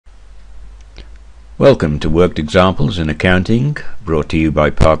Welcome to Worked Examples in Accounting, brought to you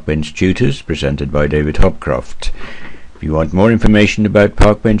by Parkbench Tutors, presented by David Hopcroft. If you want more information about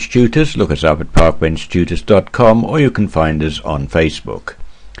Parkbench Tutors, look us up at parkbenchtutors.com, or you can find us on Facebook.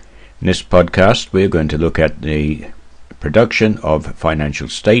 In this podcast, we're going to look at the production of financial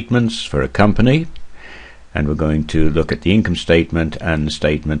statements for a company, and we're going to look at the income statement and the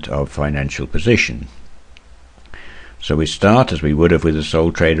statement of financial position. So we start, as we would have with a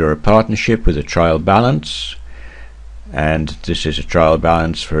sole trader or a partnership, with a trial balance, and this is a trial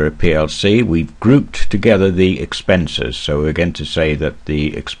balance for a PLC. We've grouped together the expenses, so we're going to say that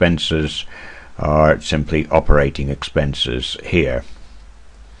the expenses are simply operating expenses here.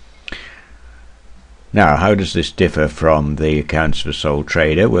 Now, how does this differ from the accounts for sole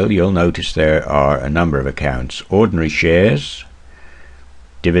trader? Well, you'll notice there are a number of accounts: ordinary shares,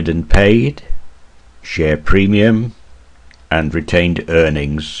 dividend paid, share premium, and retained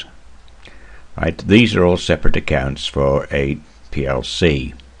earnings. Right, these are all separate accounts for a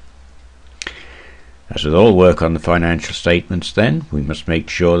PLC. As with all work on the financial statements, then we must make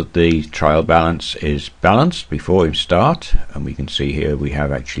sure that the trial balance is balanced before we start, and we can see here we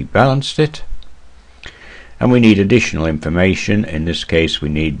have actually balanced it. And we need additional information. In this case, we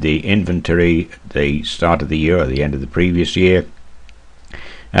need the inventory, the start of the year or the end of the previous year,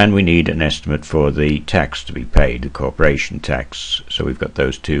 and we need an estimate for the tax to be paid, the corporation tax. So we've got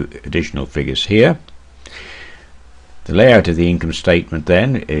those two additional figures here. The layout of the income statement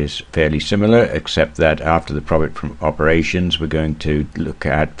then is fairly similar, except that after the profit from operations, we're going to look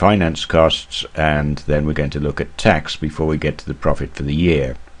at finance costs, and then we're going to look at tax before we get to the profit for the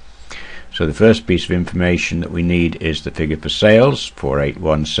year. So the first piece of information that we need is the figure for sales,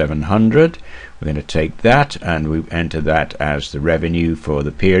 481,700. We're going to take that and we enter that as the revenue for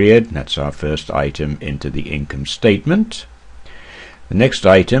the period. That's our first item into the income statement. The next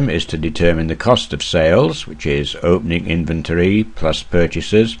item is to determine the cost of sales, which is opening inventory plus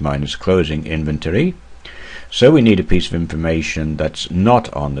purchases minus closing inventory. So we need a piece of information that's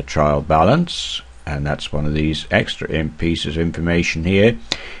not on the trial balance, and that's one of these extra pieces of information here.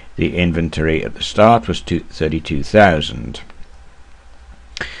 The inventory at the start was 32,000.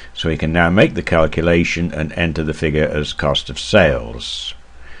 So we can now make the calculation and enter the figure as cost of sales.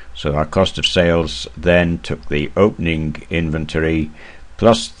 So our cost of sales then took the opening inventory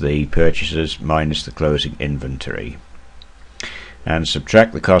plus the purchases minus the closing inventory. And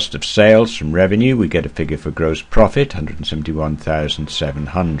subtract the cost of sales from revenue, we get a figure for gross profit,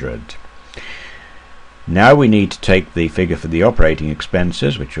 171,700. Now we need to take the figure for the operating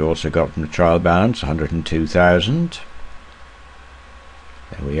expenses, which we also got from the trial balance, 102,000.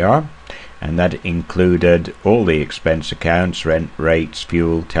 There we are. And that included all the expense accounts: rent, rates,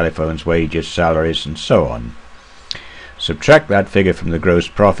 fuel, telephones, wages, salaries, and so on. Subtract that figure from the gross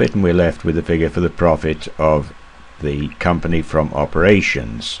profit, and we're left with the figure for the profit of the company from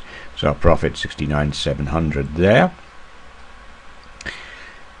operations. So our profit, 69,700 there.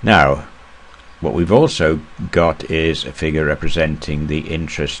 Now, what we've also got is a figure representing the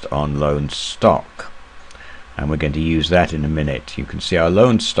interest on loan stock, and we're going to use that in a minute. You can see our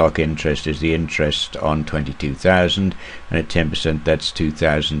loan stock interest is the interest on 22,000, and at 10% that's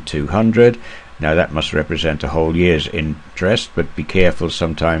 2,200. Now that must represent a whole year's interest, but be careful,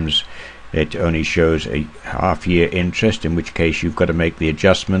 sometimes it only shows a half-year interest, in which case you've got to make the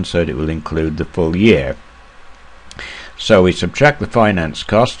adjustment so that it will include the full year. So we subtract the finance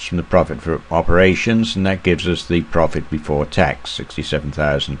costs from the profit for operations, and that gives us the profit before tax,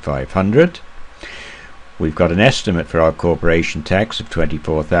 67,500. We've got an estimate for our corporation tax of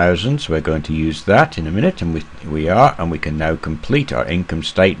 24,000, so we're going to use that in a minute, and we can now complete our income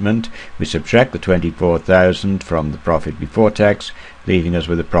statement. We subtract the 24,000 from the profit before tax, leaving us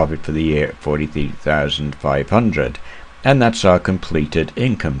with a profit for the year, 43,500, and that's our completed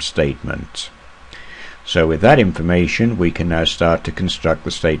income statement. So with that information, we can now start to construct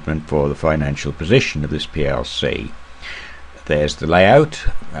the statement for the financial position of this PLC. There's the layout,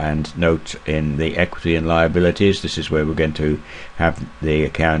 and note in the equity and liabilities, this is where we're going to have the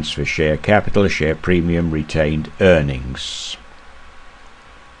accounts for share capital, share premium, retained earnings.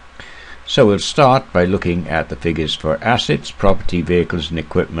 So we'll start by looking at the figures for assets. Property, vehicles and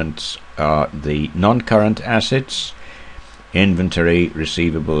equipment are the non-current assets. Inventory,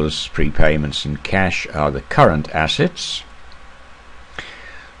 receivables, prepayments and cash are the current assets.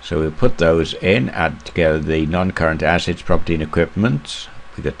 So we'll put those in, add together the non-current assets, property and equipment.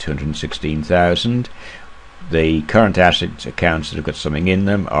 We've got 216,000. The current assets accounts that have got something in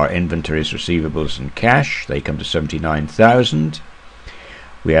them are inventories, receivables and cash. They come to 79,000.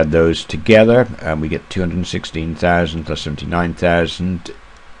 We add those together and we get 216,000 plus 79,000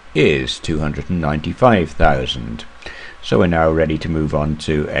 is 295,000. So we're now ready to move on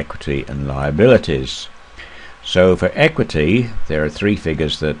to equity and liabilities. So for equity, there are three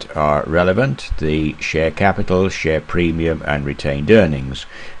figures that are relevant: the share capital, share premium and retained earnings.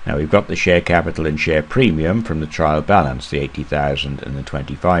 Now we've got the share capital and share premium from the trial balance, the 80,000 and the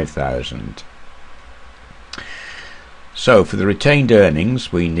 25,000. So for the retained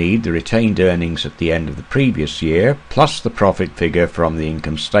earnings, we need the retained earnings at the end of the previous year plus the profit figure from the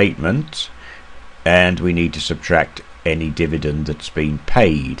income statement, and we need to subtract any dividend that's been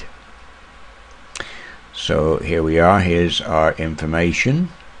paid. So here we are, here's our information.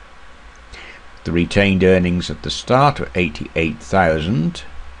 The retained earnings at the start were 88,000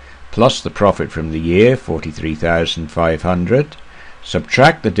 plus the profit from the year, 43,500,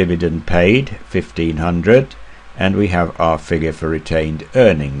 subtract the dividend paid, 1,500, and we have our figure for retained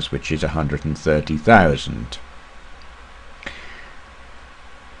earnings, which is 130,000.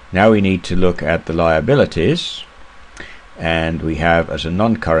 Now we need to look at the liabilities, and we have, as a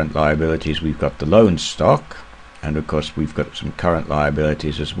non-current liabilities, we've got the loan stock, and of course we've got some current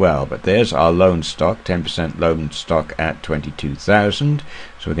liabilities as well. But there's our loan stock, 10% loan stock at 22,000,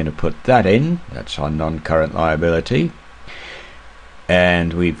 so we're going to put that in. That's our non-current liability.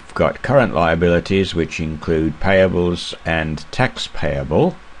 And we've got current liabilities, which include payables and tax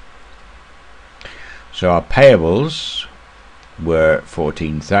payable. So our payables were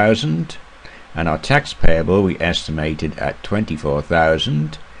 14,000, and our tax payable we estimated at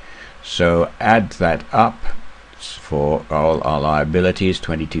 24,000. So add that up for all our liabilities: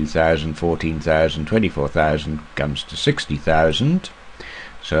 22,000, 14,000, 24,000 comes to 60,000.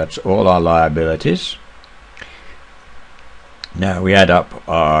 So that's all our liabilities. Now we add up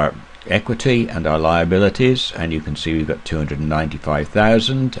our equity and our liabilities, and you can see we've got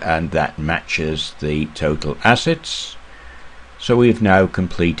 295,000, and that matches the total assets. So we've now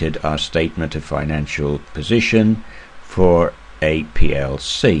completed our statement of financial position for a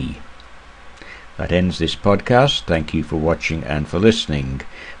PLC. That ends this podcast. Thank you for watching and for listening.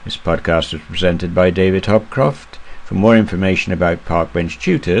 This podcast was presented by David Hopcroft. For more information about Parkbench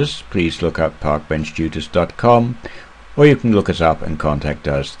Tutors, please look up parkbenchtutors.com, or you can look us up and contact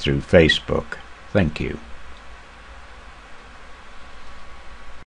us through Facebook. Thank you.